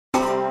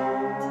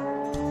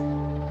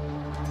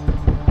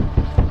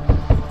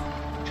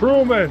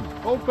Truman,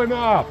 open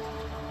up!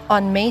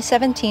 On May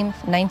 17,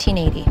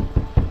 1980,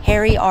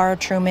 Harry R.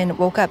 Truman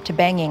woke up to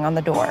banging on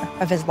the door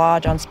of his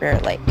lodge on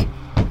Spirit Lake.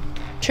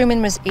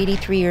 Truman was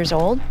 83 years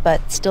old,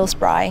 but still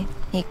spry.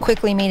 He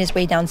quickly made his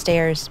way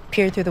downstairs,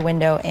 peered through the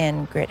window,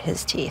 and grit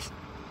his teeth.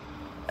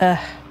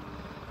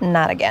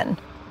 Not again.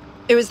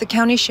 It was the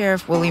county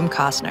sheriff, William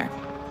Costner.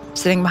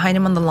 Sitting behind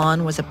him on the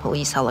lawn was a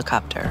police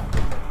helicopter.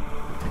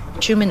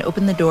 Truman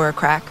opened the door a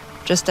crack,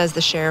 just as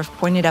the sheriff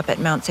pointed up at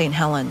Mount St.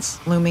 Helens,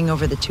 looming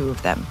over the two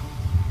of them,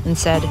 and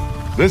said,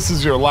 "This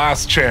is your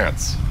last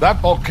chance. That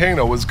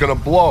volcano is gonna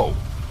blow."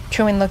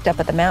 Truman looked up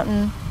at the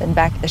mountain, then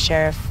back at the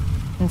sheriff,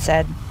 and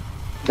said,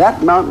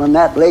 "That mountain and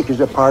that lake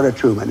is a part of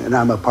Truman, and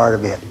I'm a part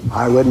of it.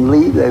 I wouldn't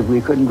leave if we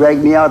couldn't drag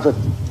me out the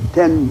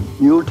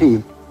 10-mule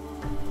team."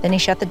 Then he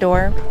shut the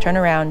door, turned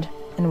around,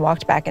 and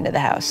walked back into the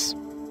house.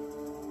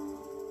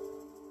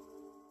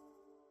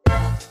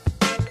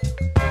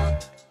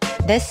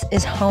 This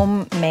is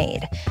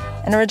Homemade,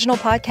 an original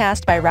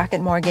podcast by Rocket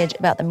Mortgage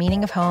about the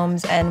meaning of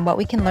homes and what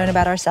we can learn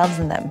about ourselves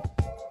in them.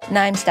 And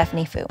I'm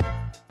Stephanie Fu.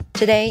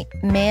 Today,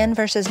 Man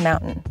versus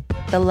Mountain,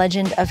 the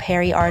legend of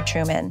Harry R.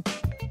 Truman,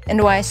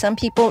 and why some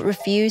people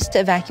refuse to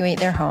evacuate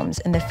their homes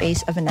in the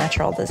face of a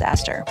natural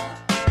disaster.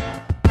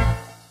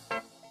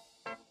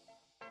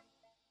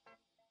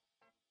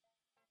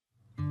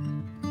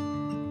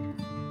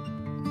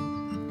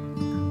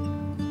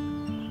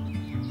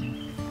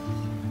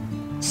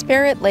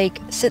 Spirit Lake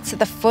sits at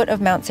the foot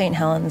of Mount St.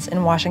 Helens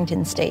in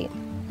Washington state.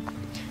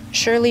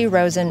 Shirley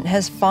Rosen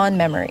has fond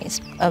memories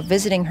of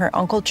visiting her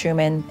Uncle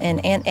Truman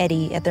and Aunt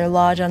Eddie at their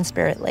lodge on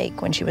Spirit Lake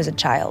when she was a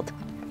child.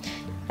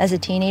 As a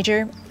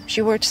teenager,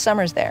 she worked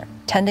summers there,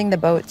 tending the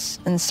boats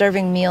and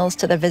serving meals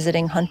to the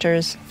visiting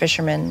hunters,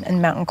 fishermen, and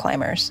mountain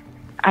climbers.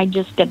 I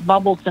just get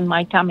bubbles in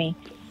my tummy.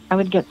 I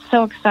would get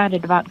so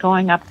excited about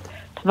going up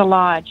to the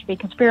lodge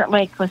because Spirit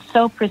Lake was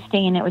so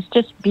pristine. It was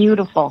just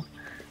beautiful.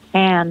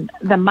 And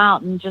the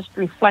mountain just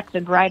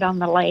reflected right on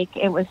the lake.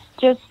 It was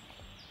just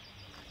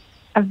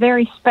a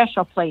very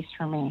special place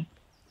for me.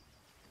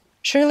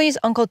 Shirley's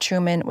Uncle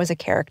Truman was a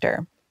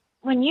character.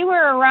 When you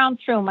were around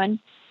Truman,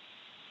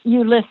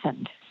 you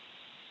listened.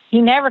 He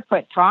never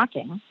quit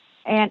talking,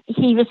 and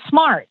he was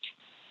smart.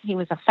 He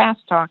was a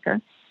fast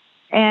talker,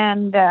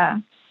 and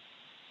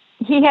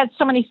he had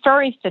so many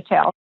stories to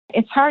tell.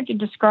 It's hard to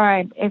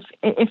describe.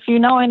 If you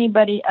know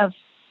anybody of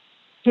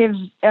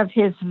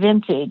his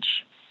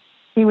vintage,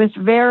 he was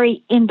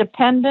very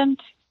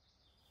independent.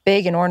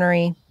 Big and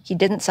ornery, he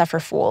didn't suffer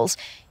fools,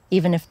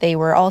 even if they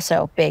were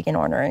also big and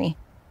ornery.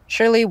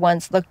 Shirley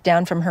once looked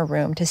down from her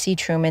room to see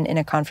Truman in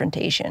a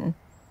confrontation.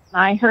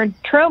 I heard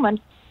Truman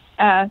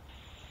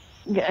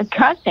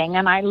cussing,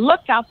 and I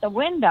looked out the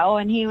window,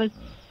 and he was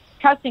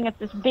cussing at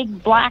this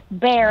big black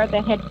bear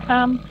that had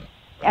come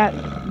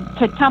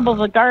to tumble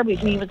the garbage,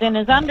 and he was in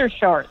his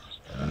undershorts,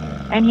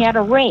 and he had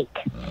a rake.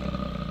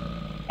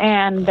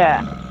 And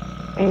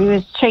he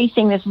was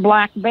chasing this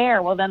black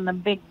bear. Well, then the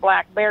big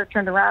black bear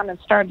turned around and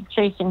started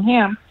chasing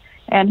him.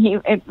 And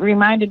it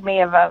reminded me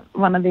of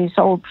one of these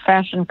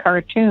old-fashioned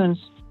cartoons.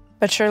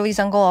 But Shirley's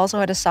uncle also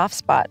had a soft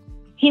spot.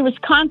 He was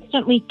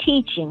constantly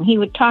teaching. He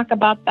would talk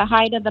about the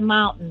height of the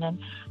mountain and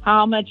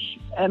how much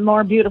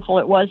more beautiful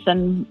it was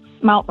than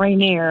Mount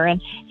Rainier.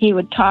 And he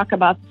would talk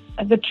about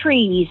the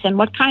trees and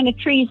what kind of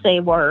trees they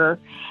were.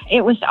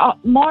 It was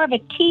more of a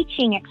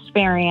teaching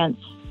experience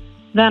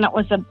than it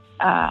was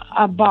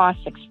a boss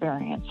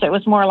experience. It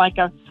was more like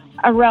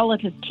a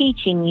relative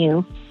teaching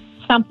you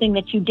something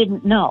that you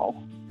didn't know.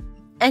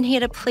 And he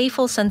had a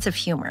playful sense of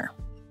humor.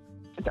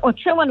 Well,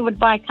 Truman would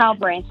buy cow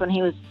brains when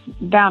he was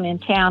down in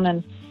town,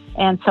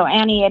 and so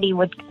Auntie Eddie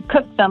would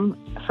cook them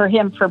for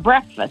him for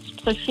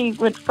breakfast. So she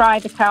would fry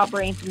the cow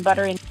brains in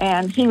butter,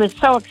 and he was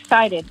so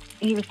excited.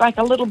 He was like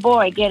a little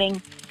boy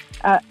getting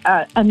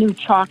a new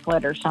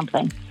chocolate or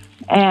something.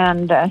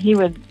 And he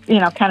would,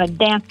 kind of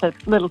dance a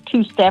little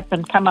two-step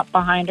and come up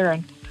behind her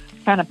and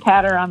kind of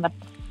pat her on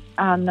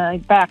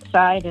the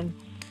backside, and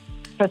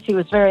because he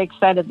was very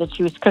excited that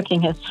she was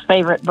cooking his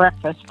favorite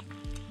breakfast.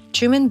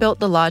 Truman built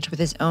the lodge with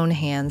his own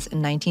hands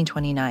in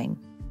 1929.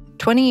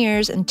 20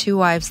 years and 2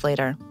 wives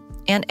later,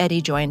 Aunt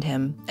Eddie joined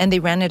him, and they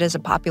ran it as a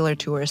popular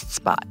tourist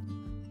spot.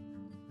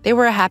 They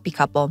were a happy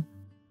couple.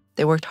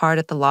 They worked hard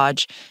at the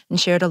lodge and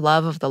shared a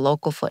love of the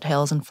local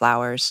foothills and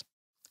flowers.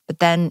 But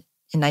then,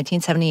 in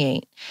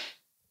 1978,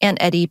 Aunt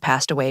Eddie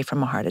passed away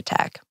from a heart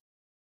attack.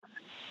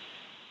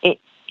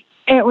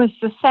 It was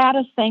the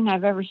saddest thing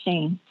I've ever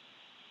seen.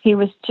 He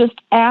was just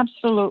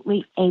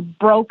absolutely a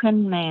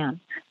broken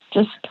man,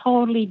 just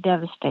totally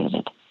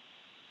devastated.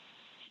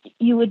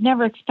 You would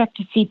never expect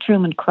to see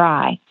Truman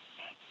cry,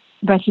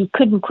 but he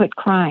couldn't quit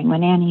crying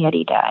when Auntie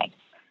Eddie died.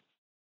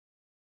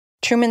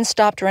 Truman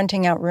stopped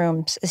renting out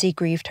rooms as he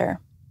grieved her.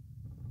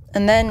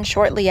 And then,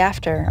 shortly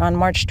after, on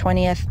March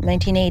 20th,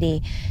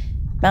 1980,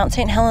 Mount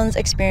St. Helens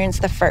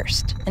experienced the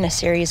first in a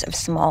series of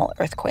small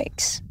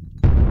earthquakes.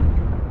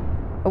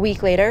 A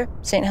week later,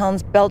 St.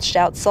 Helens belched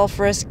out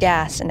sulfurous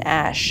gas and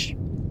ash.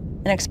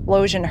 An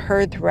explosion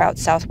heard throughout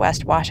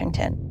southwest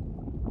Washington.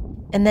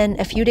 And then,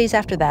 a few days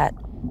after that,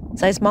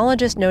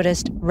 seismologists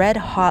noticed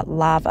red-hot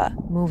lava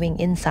moving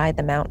inside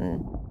the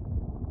mountain.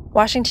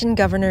 Washington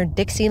Governor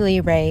Dixie Lee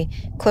Ray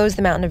closed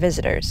the mountain to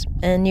visitors,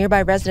 and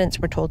nearby residents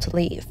were told to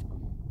leave.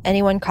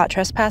 Anyone caught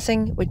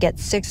trespassing would get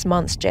 6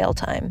 months jail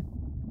time.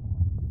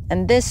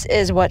 And this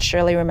is what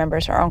Shirley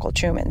remembers her Uncle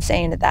Truman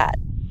saying to that.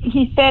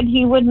 He said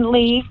he wouldn't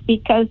leave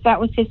because that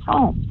was his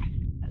home.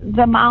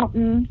 The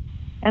mountain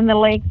and the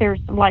lake, there's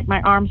like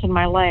my arms and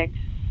my legs.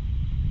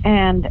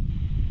 And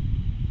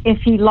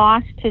if he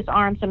lost his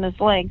arms and his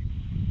legs,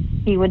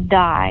 he would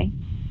die.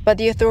 But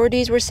the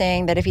authorities were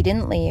saying that if he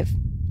didn't leave,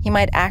 he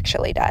might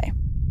actually die.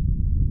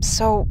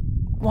 So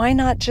why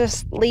not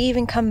just leave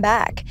and come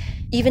back?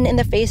 Even in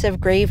the face of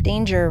grave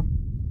danger,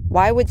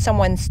 why would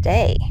someone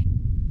stay?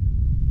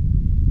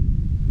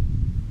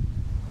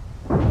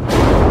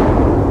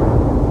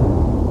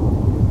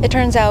 It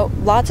turns out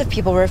lots of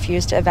people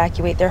refuse to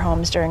evacuate their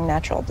homes during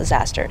natural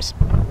disasters.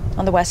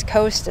 On the West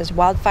Coast, as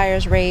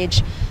wildfires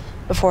rage,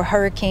 before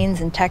hurricanes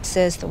in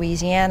Texas,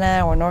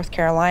 Louisiana, or North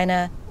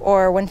Carolina,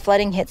 or when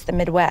flooding hits the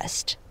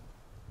Midwest.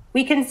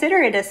 We consider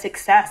it a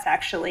success,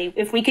 actually.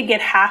 If we could get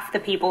half the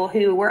people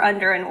who were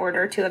under an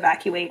order to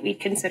evacuate, we'd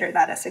consider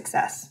that a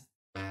success.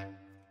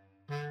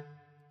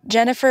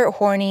 Jennifer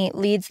Horney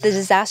leads the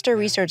Disaster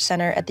Research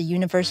Center at the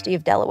University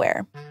of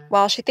Delaware.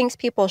 While she thinks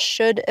people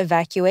should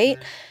evacuate,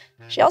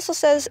 she also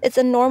says it's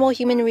a normal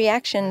human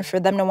reaction for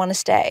them to want to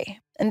stay.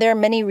 And there are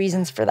many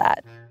reasons for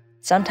that.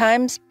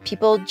 Sometimes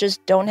people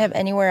just don't have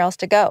anywhere else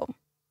to go.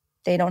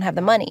 They don't have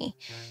the money.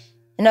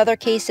 In other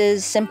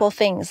cases, simple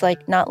things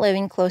like not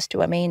living close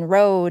to a main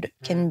road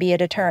can be a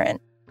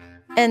deterrent.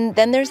 And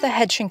then there's the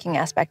head-shrinking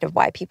aspect of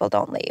why people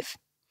don't leave.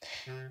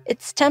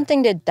 It's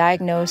tempting to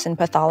diagnose and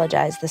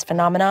pathologize this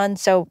phenomenon,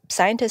 so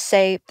scientists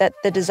say that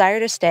the desire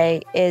to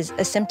stay is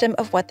a symptom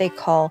of what they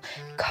call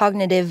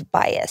cognitive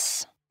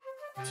bias.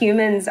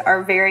 Humans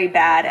are very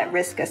bad at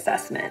risk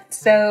assessment.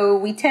 So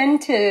we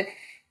tend to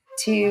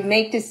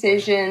make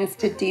decisions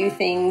to do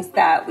things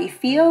that we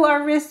feel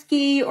are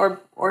risky or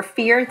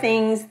fear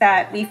things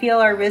that we feel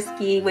are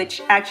risky,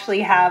 which actually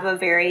have a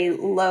very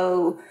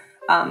low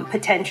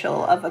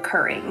potential of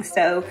occurring.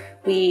 So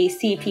we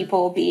see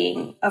people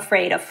being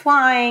afraid of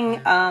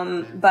flying,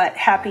 but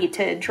happy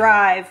to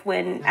drive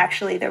when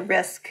actually the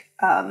risk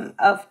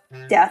of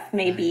death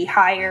may be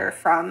higher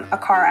from a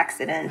car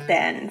accident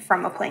than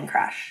from a plane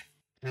crash.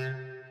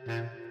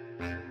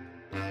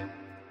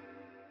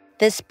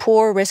 This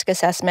poor risk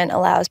assessment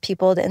allows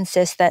people to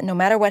insist that no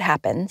matter what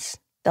happens,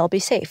 they'll be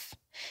safe.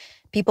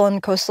 People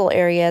in coastal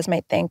areas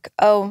might think,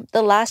 oh,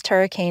 the last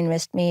hurricane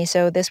missed me,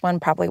 so this one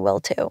probably will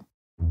too.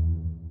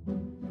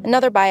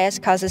 Another bias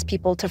causes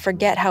people to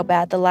forget how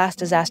bad the last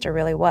disaster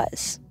really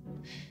was.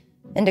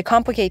 And to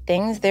complicate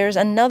things, there's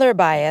another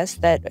bias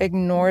that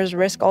ignores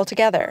risk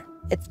altogether.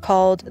 It's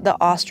called the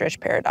ostrich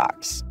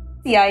paradox.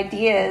 The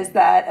idea is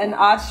that an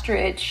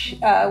ostrich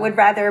would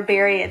rather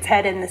bury its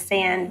head in the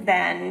sand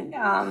than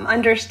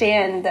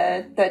understand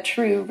the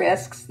true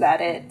risks that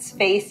it's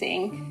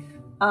facing.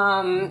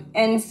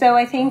 And so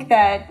I think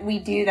that we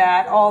do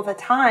that all the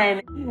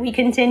time. We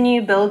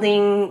continue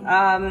building,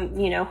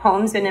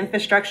 homes and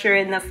infrastructure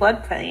in the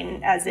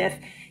floodplain as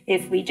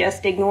if we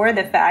just ignore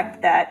the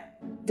fact that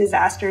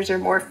disasters are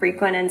more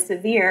frequent and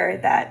severe,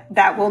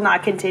 that will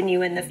not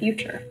continue in the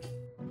future.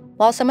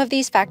 While some of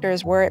these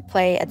factors were at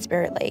play at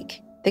Spirit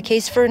Lake, the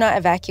case for not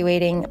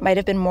evacuating might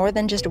have been more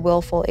than just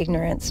willful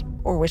ignorance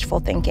or wishful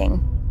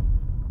thinking.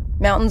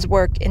 Mountains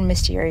work in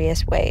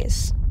mysterious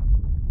ways.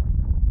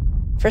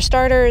 For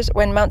starters,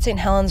 when Mount St.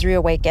 Helens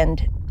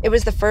reawakened, it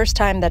was the first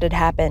time that had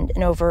happened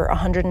in over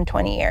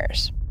 120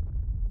 years.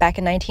 Back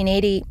in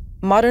 1980,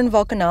 modern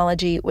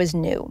volcanology was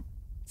new.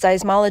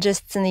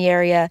 Seismologists in the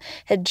area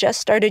had just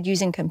started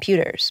using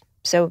computers,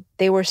 so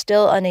they were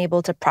still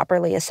unable to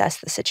properly assess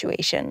the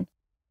situation.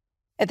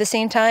 At the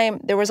same time,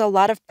 there was a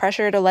lot of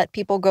pressure to let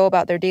people go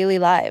about their daily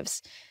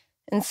lives,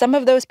 and some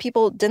of those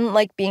people didn't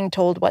like being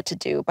told what to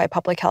do by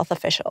public health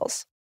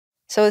officials.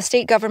 So the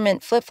state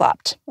government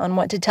flip-flopped on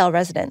what to tell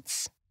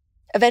residents.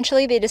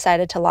 Eventually, they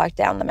decided to lock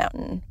down the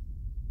mountain.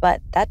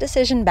 But that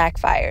decision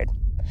backfired.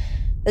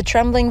 The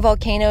trembling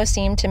volcano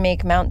seemed to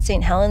make Mount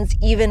St. Helens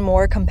even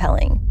more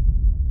compelling.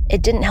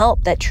 It didn't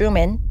help that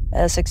Truman,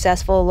 a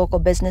successful local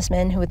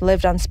businessman who had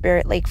lived on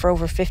Spirit Lake for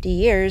over 50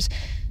 years,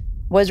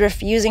 was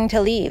refusing to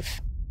leave.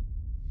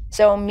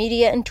 So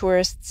media and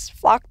tourists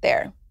flocked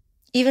there.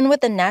 Even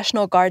with the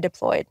National Guard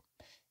deployed,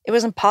 it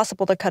was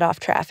impossible to cut off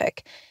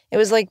traffic. It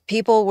was like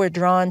people were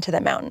drawn to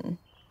the mountain.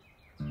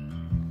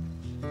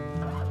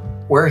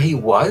 Where he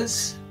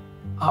was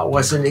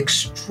an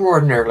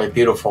extraordinarily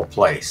beautiful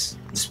place.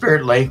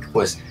 Spirit Lake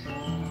was,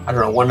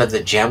 one of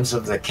the gems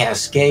of the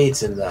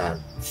Cascades, and the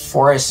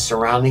forests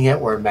surrounding it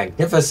were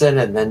magnificent.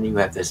 And then you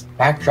have this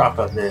backdrop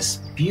of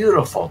this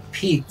beautiful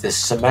peak, this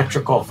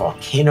symmetrical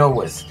volcano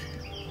with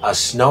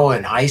snow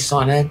and ice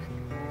on it.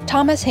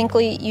 Thomas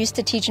Hinckley used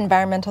to teach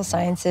environmental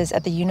sciences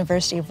at the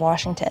University of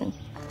Washington.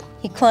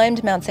 He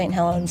climbed Mount St.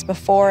 Helens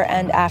before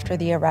and after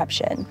the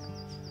eruption.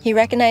 He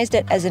recognized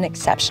it as an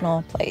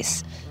exceptional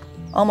place,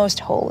 almost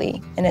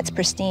holy in its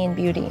pristine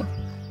beauty.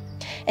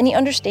 and he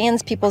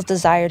understands people's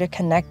desire to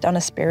connect on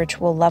a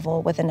spiritual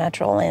level with a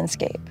natural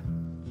landscape.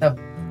 The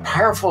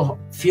powerful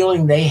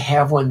feeling they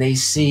have when they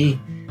see,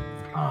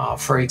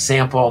 for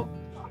example,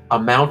 a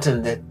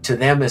mountain that to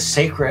them is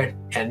sacred,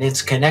 and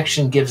its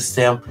connection gives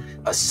them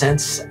a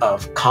sense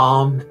of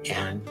calm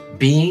and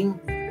being.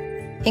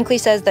 Hinckley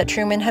says that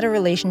Truman had a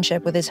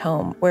relationship with his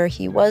home where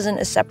he wasn't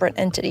a separate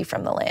entity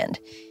from the land.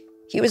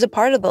 He was a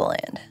part of the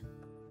land.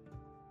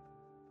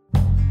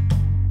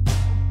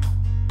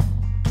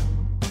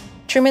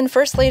 Truman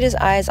first laid his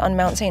eyes on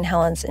Mount St.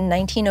 Helens in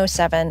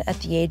 1907 at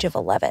the age of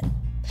 11.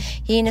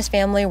 He and his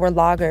family were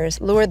loggers,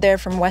 lured there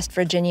from West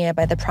Virginia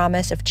by the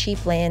promise of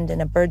cheap land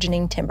and a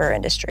burgeoning timber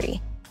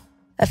industry.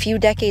 A few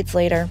decades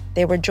later,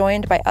 they were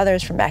joined by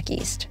others from back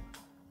east.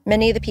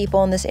 Many of the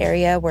people in this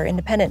area were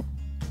independent.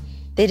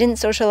 They didn't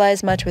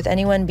socialize much with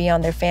anyone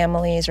beyond their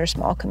families or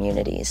small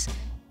communities.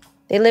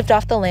 They lived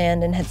off the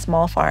land and had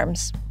small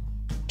farms.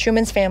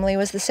 Truman's family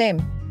was the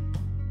same.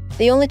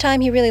 The only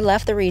time he really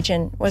left the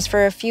region was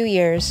for a few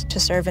years to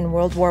serve in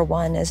World War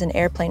I as an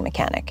airplane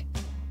mechanic.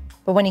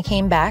 But when he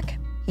came back,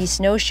 he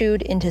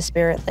snowshoed into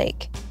Spirit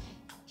Lake.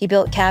 He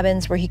built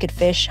cabins where he could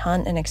fish,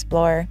 hunt, and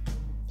explore.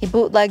 He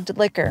bootlegged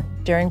liquor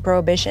during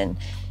Prohibition.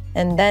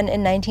 And then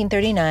in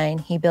 1939,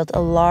 he built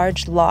a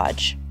large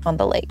lodge on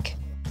the lake.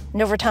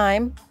 And over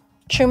time,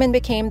 Truman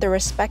became the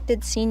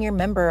respected senior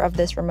member of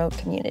this remote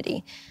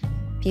community.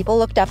 People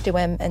looked up to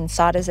him and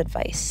sought his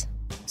advice.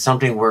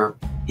 Something we're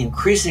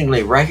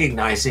increasingly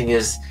recognizing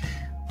is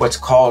what's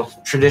called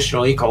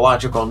traditional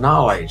ecological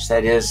knowledge.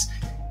 That is,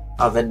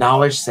 the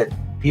knowledge that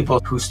people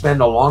who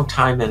spend a long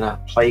time in a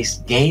place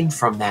gain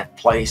from that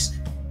place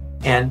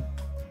and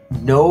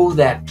know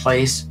that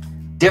place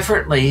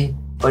differently,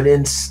 but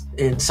in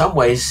some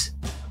ways,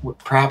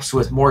 perhaps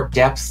with more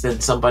depth than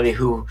somebody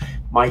who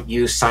might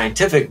use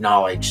scientific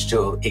knowledge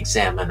to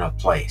examine a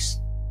place.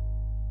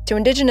 To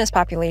indigenous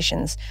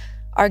populations,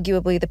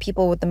 arguably the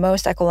people with the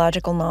most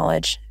ecological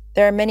knowledge,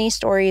 there are many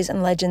stories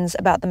and legends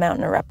about the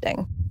mountain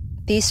erupting.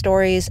 These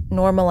stories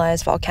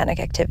normalize volcanic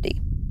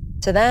activity.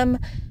 To them,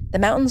 the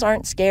mountains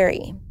aren't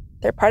scary.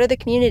 They're part of the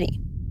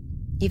community,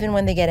 even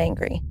when they get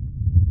angry.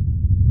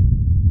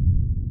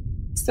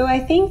 So I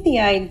think the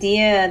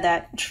idea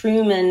that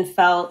Truman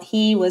felt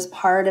he was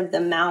part of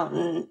the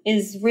mountain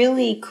is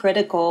really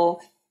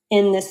critical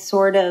in this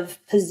sort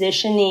of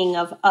positioning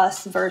of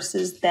us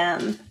versus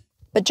them.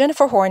 But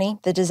Jennifer Horney,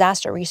 the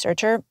disaster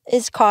researcher,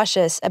 is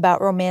cautious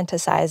about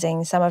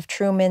romanticizing some of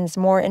Truman's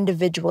more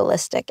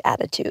individualistic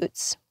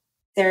attitudes.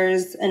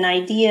 There's an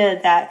idea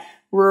that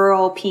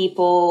rural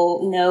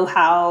people know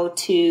how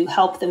to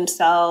help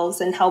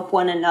themselves and help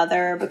one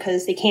another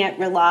because they can't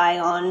rely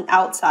on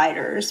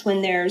outsiders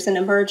when there's an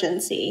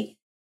emergency.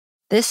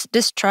 This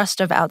distrust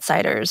of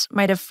outsiders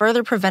might have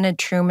further prevented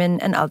Truman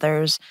and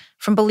others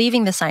from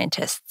believing the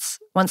scientists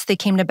once they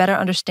came to better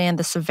understand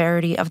the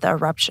severity of the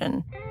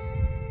eruption.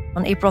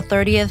 On April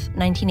 30th,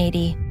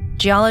 1980,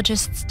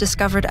 geologists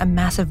discovered a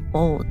massive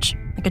bulge,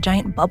 like a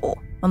giant bubble,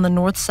 on the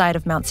north side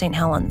of Mount St.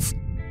 Helens,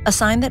 a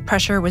sign that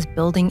pressure was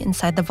building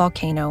inside the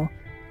volcano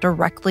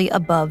directly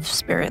above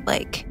Spirit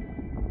Lake.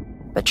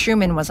 But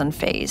Truman was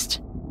unfazed.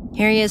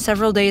 Here he is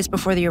several days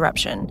before the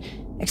eruption,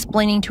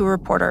 explaining to a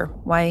reporter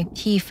why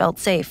he felt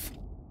safe.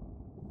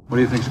 What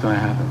do you think is going to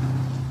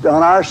happen?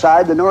 On our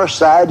side, the north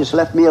side, just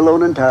left me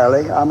alone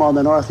entirely. I'm on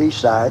the northeast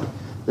side.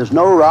 There's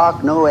no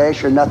rock, no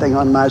ash, or nothing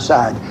on my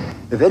side.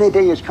 If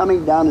anything is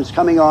coming down, it's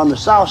coming on the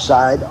south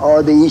side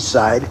or the east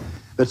side.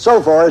 But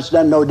so far, it's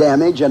done no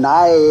damage, and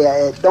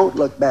it don't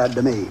look bad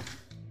to me.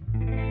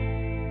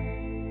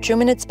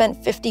 Truman had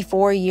spent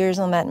 54 years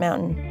on that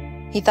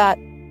mountain. He thought,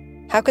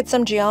 how could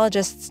some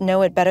geologists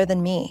know it better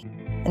than me?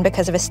 And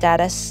because of his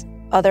status,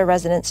 other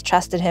residents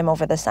trusted him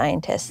over the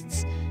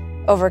scientists,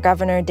 over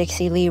Governor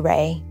Dixie Lee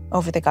Ray,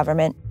 over the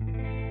government.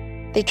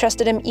 They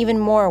trusted him even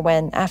more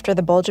when, after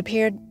the bulge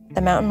appeared,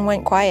 the mountain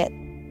went quiet.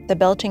 The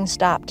belching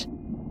stopped.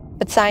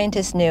 But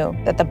scientists knew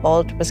that the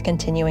bulge was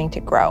continuing to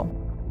grow.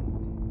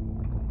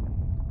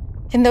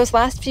 In those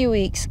last few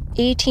weeks,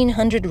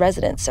 1,800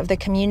 residents of the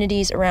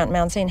communities around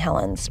Mount St.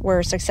 Helens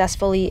were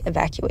successfully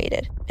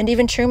evacuated. And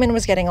even Truman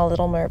was getting a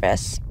little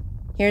nervous.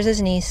 Here's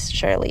his niece,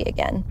 Shirley,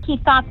 again. He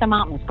thought the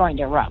mountain was going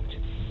to erupt.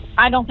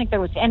 I don't think there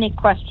was any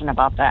question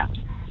about that.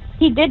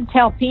 He did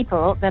tell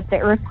people that the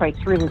earthquakes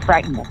really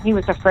frightened him. He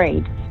was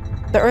afraid.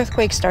 The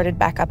earthquake started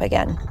back up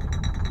again.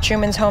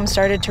 Truman's home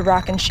started to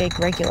rock and shake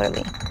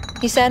regularly.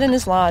 He sat in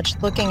his lodge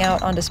looking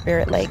out onto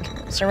Spirit Lake,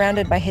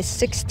 surrounded by his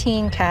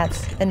 16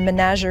 cats and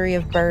menagerie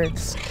of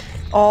birds,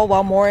 all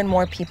while more and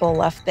more people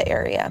left the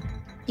area,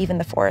 even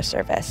the Forest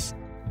Service.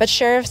 But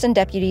sheriffs and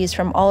deputies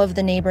from all of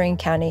the neighboring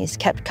counties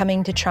kept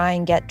coming to try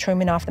and get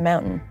Truman off the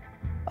mountain.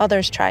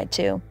 Others tried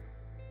too.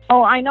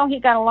 Oh, I know he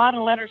got a lot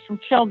of letters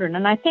from children,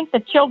 and I think the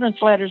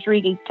children's letters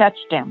really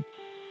touched him,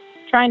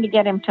 trying to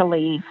get him to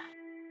leave.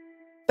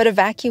 But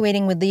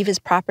evacuating would leave his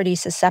property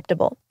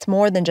susceptible to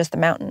more than just the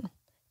mountain.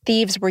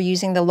 Thieves were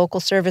using the local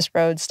service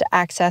roads to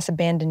access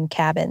abandoned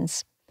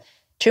cabins.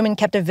 Truman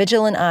kept a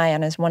vigilant eye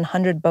on his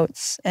 100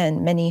 boats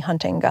and many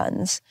hunting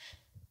guns.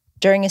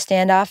 During a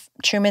standoff,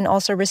 Truman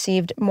also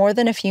received more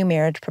than a few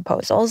marriage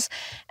proposals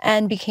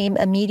and became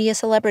a media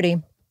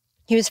celebrity.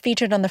 He was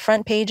featured on the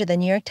front page of the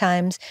New York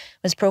Times,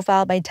 was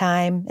profiled by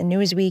Time and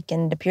Newsweek,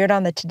 and appeared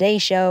on the Today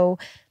Show.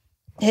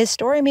 His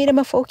story made him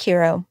a folk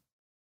hero.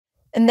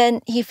 And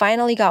then he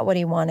finally got what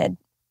he wanted.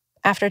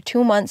 After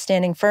 2 months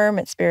standing firm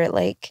at Spirit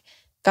Lake,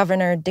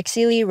 Governor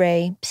Dixie Lee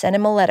Ray sent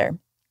him a letter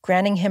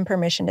granting him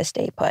permission to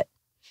stay put.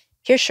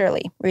 Here's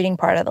Shirley reading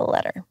part of the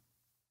letter.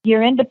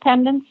 Your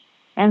independence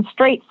and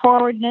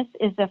straightforwardness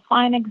is a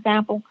fine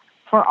example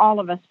for all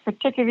of us,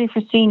 particularly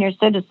for senior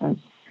citizens.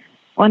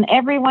 When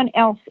everyone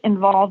else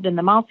involved in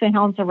the Mount St.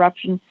 Helens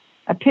eruption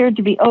appeared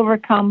to be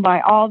overcome by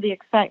all the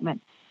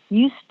excitement,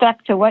 you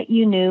stuck to what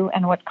you knew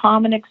and what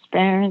common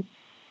experience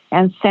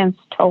and sense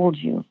told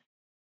you.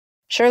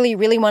 Shirley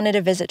really wanted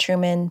to visit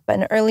Truman, but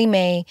in early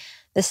May,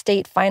 the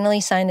state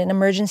finally signed an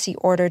emergency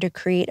order to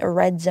create a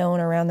red zone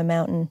around the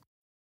mountain.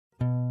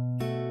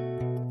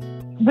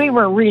 We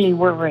were really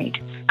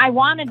worried. I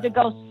wanted to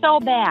go so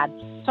bad,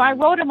 so I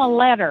wrote him a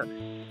letter.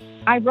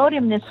 I wrote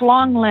him this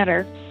long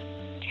letter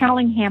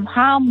telling him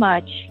how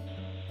much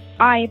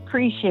I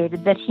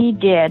appreciated that he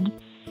did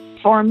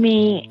for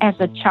me as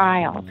a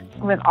child,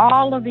 with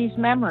all of these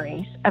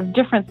memories of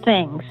different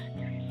things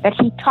that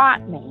he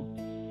taught me.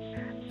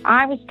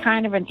 I was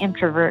kind of an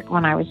introvert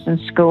when I was in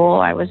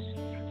school. I was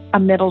a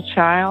middle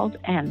child,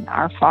 and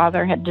our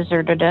father had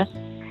deserted us.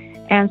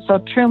 And so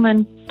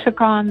Truman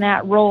took on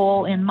that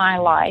role in my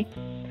life,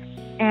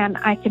 and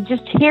I could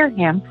just hear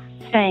him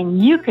saying,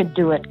 "You could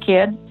do it,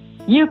 kid.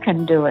 You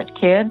can do it,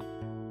 kid."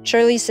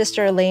 Shirley's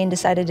sister Elaine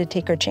decided to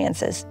take her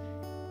chances.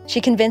 She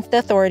convinced the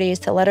authorities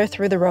to let her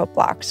through the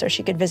roadblock so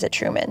she could visit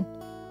Truman.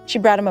 She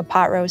brought him a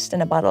pot roast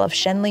and a bottle of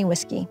Shenley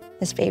whiskey,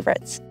 his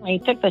favorites. He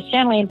took the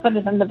Shenley and put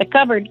it into the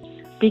cupboard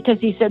because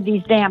he said,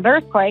 "These damned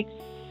earthquakes,"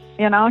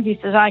 he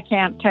says, "I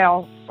can't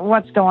tell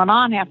what's going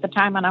on half the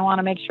time, and I want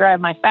to make sure I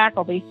have my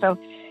faculties." So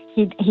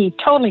he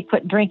totally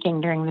quit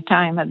drinking during the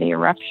time of the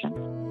eruption.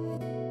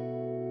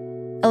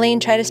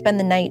 Elaine tried to spend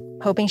the night,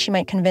 hoping she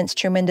might convince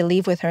Truman to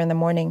leave with her in the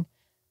morning.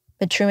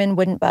 But Truman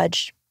wouldn't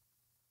budge.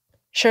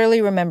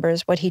 Shirley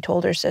remembers what he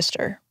told her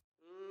sister.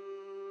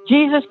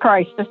 Jesus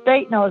Christ, the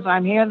state knows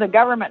I'm here. The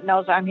government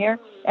knows I'm here.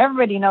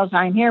 Everybody knows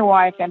I'm here.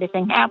 Why, if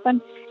anything happened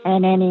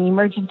and any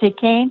emergency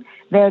came,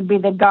 there'd be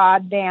the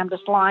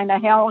goddamnedest line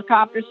of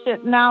helicopters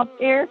sitting out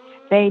here.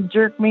 They'd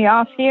jerk me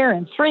off here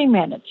in 3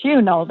 minutes.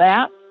 You know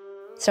that.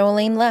 So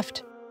Elaine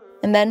left.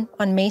 And then,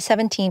 on May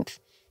 17th,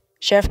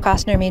 Sheriff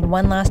Costner made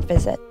one last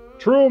visit.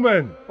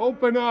 Truman,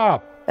 open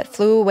up! But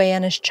flew away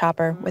on his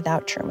chopper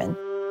without Truman.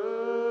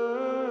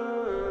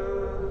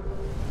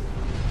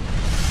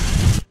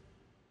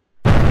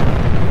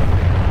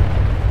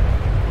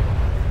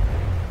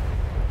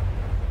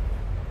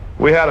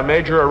 We had a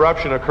major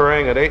eruption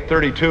occurring at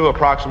 8:32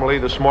 approximately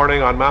this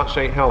morning on Mount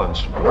St.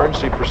 Helens.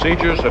 Emergency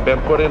procedures have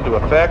been put into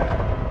effect.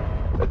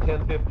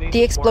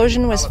 The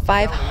explosion was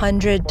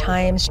 500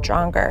 times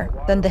stronger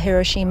than the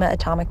Hiroshima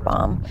atomic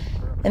bomb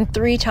and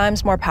 3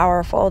 times more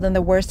powerful than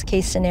the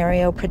worst-case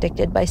scenario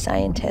predicted by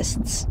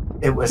scientists.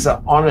 It was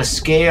on a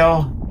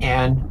scale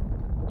and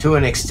to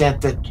an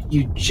extent that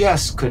you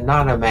just could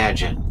not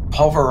imagine.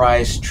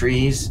 Pulverized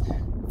trees.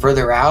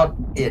 Further out,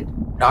 it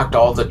knocked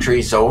all the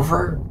trees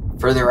over.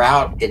 Further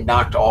out, it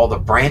knocked all the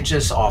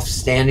branches off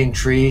standing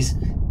trees.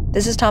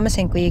 This is Thomas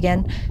Hinckley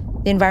again,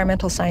 the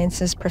environmental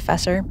sciences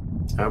professor.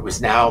 It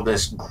was now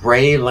this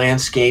gray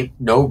landscape,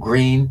 no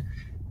green,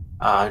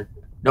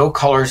 no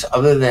colors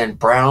other than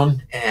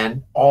brown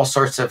and all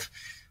sorts of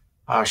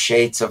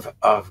shades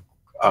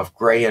of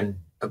gray and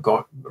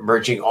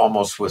merging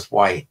almost with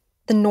white.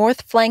 The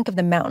north flank of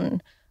the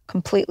mountain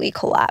completely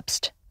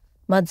collapsed.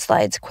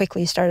 Mudslides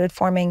quickly started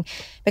forming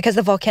because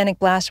the volcanic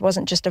blast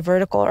wasn't just a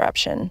vertical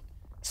eruption.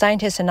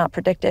 Scientists had not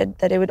predicted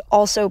that it would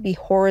also be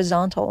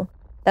horizontal.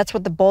 That's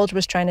what the bulge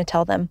was trying to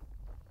tell them.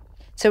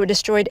 So it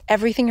destroyed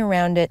everything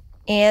around it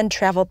and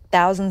traveled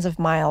thousands of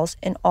miles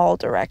in all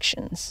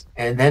directions.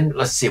 And then,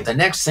 let's see, the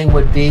next thing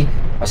would be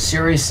a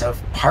series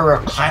of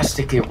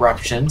pyroclastic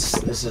eruptions.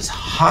 This is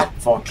hot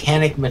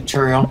volcanic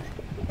material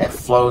that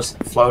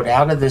flowed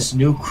out of this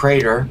new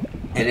crater,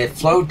 and it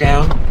flowed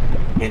down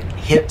and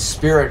hit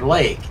Spirit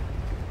Lake.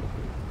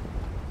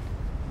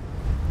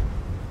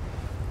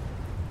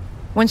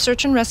 When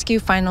search and rescue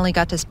finally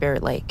got to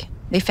Spirit Lake,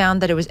 they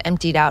found that it was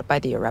emptied out by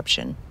the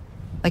eruption,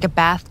 like a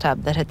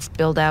bathtub that had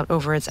spilled out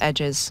over its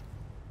edges.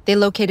 They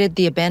located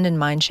the abandoned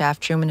mine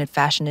shaft Truman had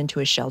fashioned into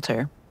a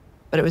shelter,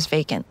 but it was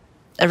vacant.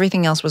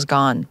 Everything else was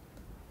gone.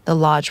 The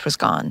lodge was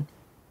gone.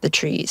 The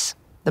trees,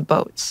 the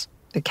boats,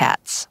 the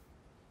cats.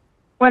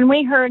 When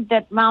we heard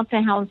that Mount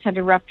St. Helens had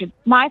erupted,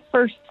 my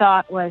first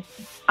thought was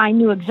I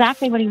knew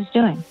exactly what he was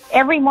doing.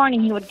 Every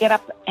morning he would get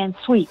up and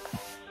sweep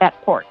that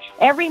porch.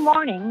 Every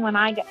morning when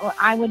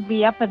I would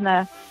be up in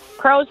the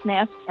crow's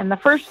nest, and the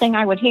first thing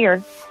I would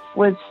hear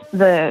was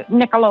the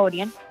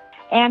Nickelodeon,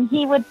 and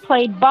he would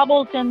play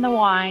Bubbles in the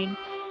Wine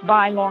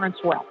by Lawrence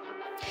Welk.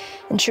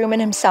 And Truman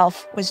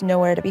himself was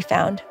nowhere to be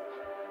found.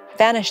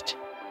 Vanished.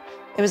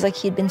 It was like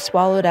he'd been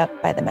swallowed up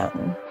by the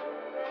mountain.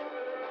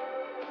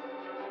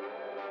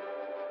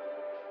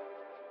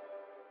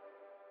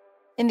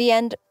 In the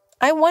end,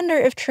 I wonder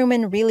if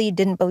Truman really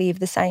didn't believe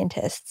the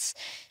scientists,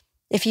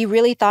 if he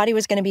really thought he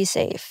was going to be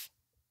safe,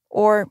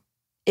 or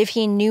if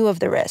he knew of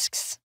the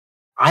risks.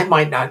 I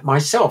might not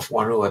myself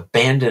want to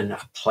abandon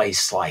a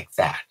place like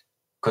that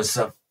because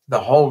of the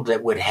hold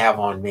it would have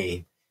on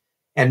me.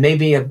 And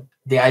maybe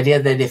the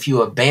idea that if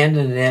you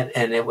abandoned it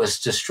and it was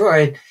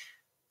destroyed,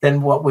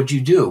 then what would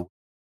you do?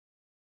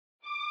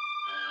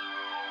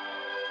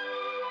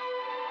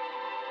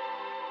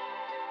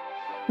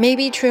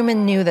 Maybe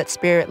Truman knew that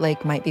Spirit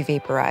Lake might be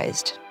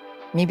vaporized.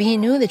 Maybe he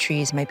knew the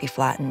trees might be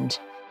flattened.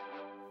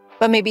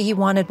 But maybe he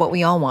wanted what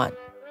we all want.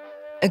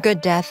 A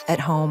good death at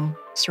home,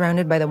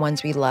 surrounded by the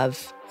ones we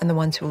love and the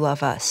ones who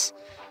love us.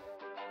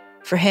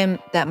 For him,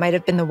 that might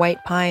have been the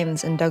white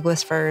pines and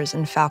Douglas firs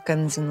and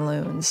falcons and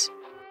loons.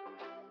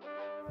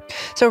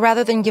 So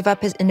rather than give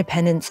up his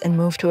independence and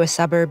move to a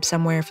suburb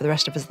somewhere for the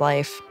rest of his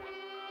life,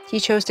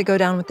 he chose to go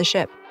down with the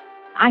ship.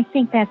 I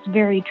think that's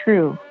very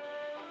true.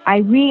 I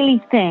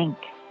really think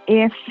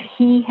if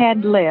he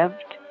had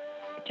lived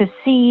to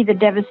see the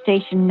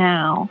devastation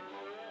now,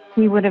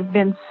 he would have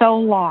been so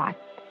lost.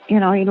 You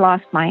know, he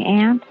lost my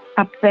aunt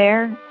up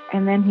there,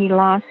 and then he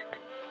lost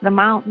the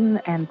mountain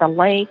and the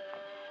lake.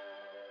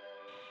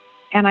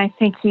 And I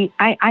think he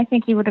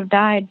would have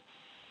died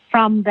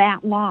from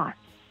that loss.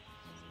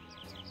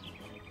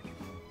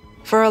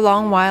 For a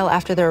long while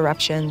after the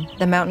eruption,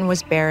 the mountain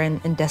was barren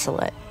and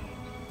desolate.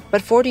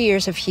 But 40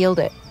 years have healed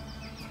it.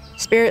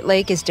 Spirit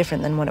Lake is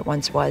different than what it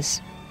once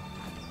was.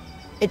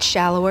 It's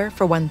shallower,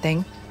 for one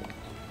thing,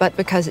 but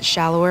because it's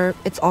shallower,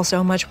 it's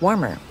also much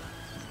warmer.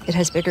 It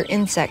has bigger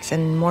insects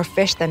and more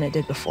fish than it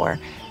did before.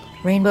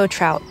 Rainbow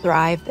trout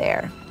thrive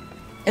there.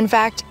 In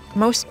fact,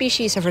 most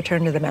species have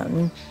returned to the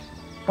mountain.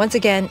 Once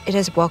again, it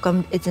has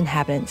welcomed its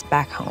inhabitants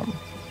back home.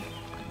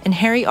 And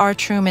Harry R.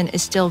 Truman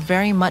is still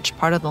very much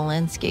part of the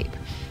landscape,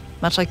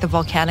 much like the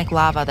volcanic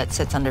lava that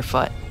sits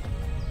underfoot.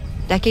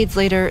 Decades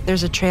later,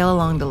 there's a trail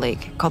along the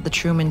lake called the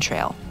Truman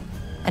Trail,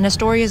 and a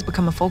story has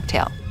become a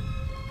folktale.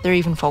 There are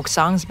even folk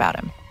songs about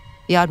him,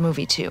 the odd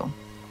movie too.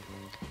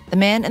 The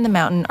man and the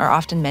mountain are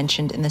often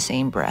mentioned in the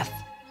same breath.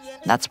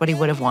 That's what he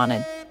would have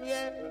wanted.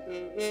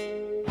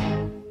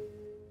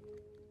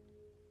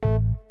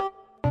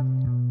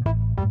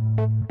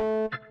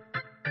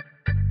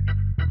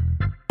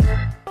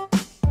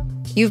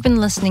 You've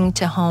been listening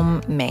to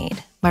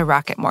Homemade by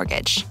Rocket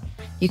Mortgage.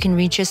 You can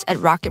reach us at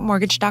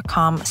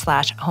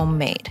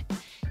rocketmortgage.com/homemade.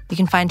 You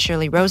can find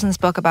Shirley Rosen's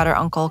book about her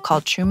uncle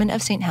called Truman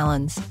of St.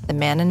 Helens, The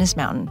Man and His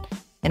Mountain,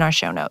 in our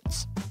show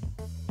notes.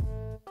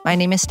 My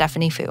name is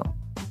Stephanie Fu.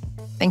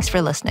 Thanks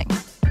for listening.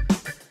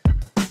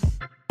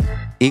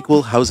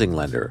 Equal housing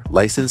lender,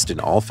 licensed in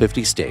all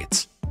 50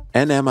 states.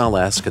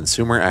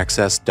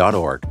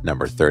 NMLSconsumeraccess.org,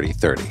 number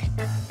 3030.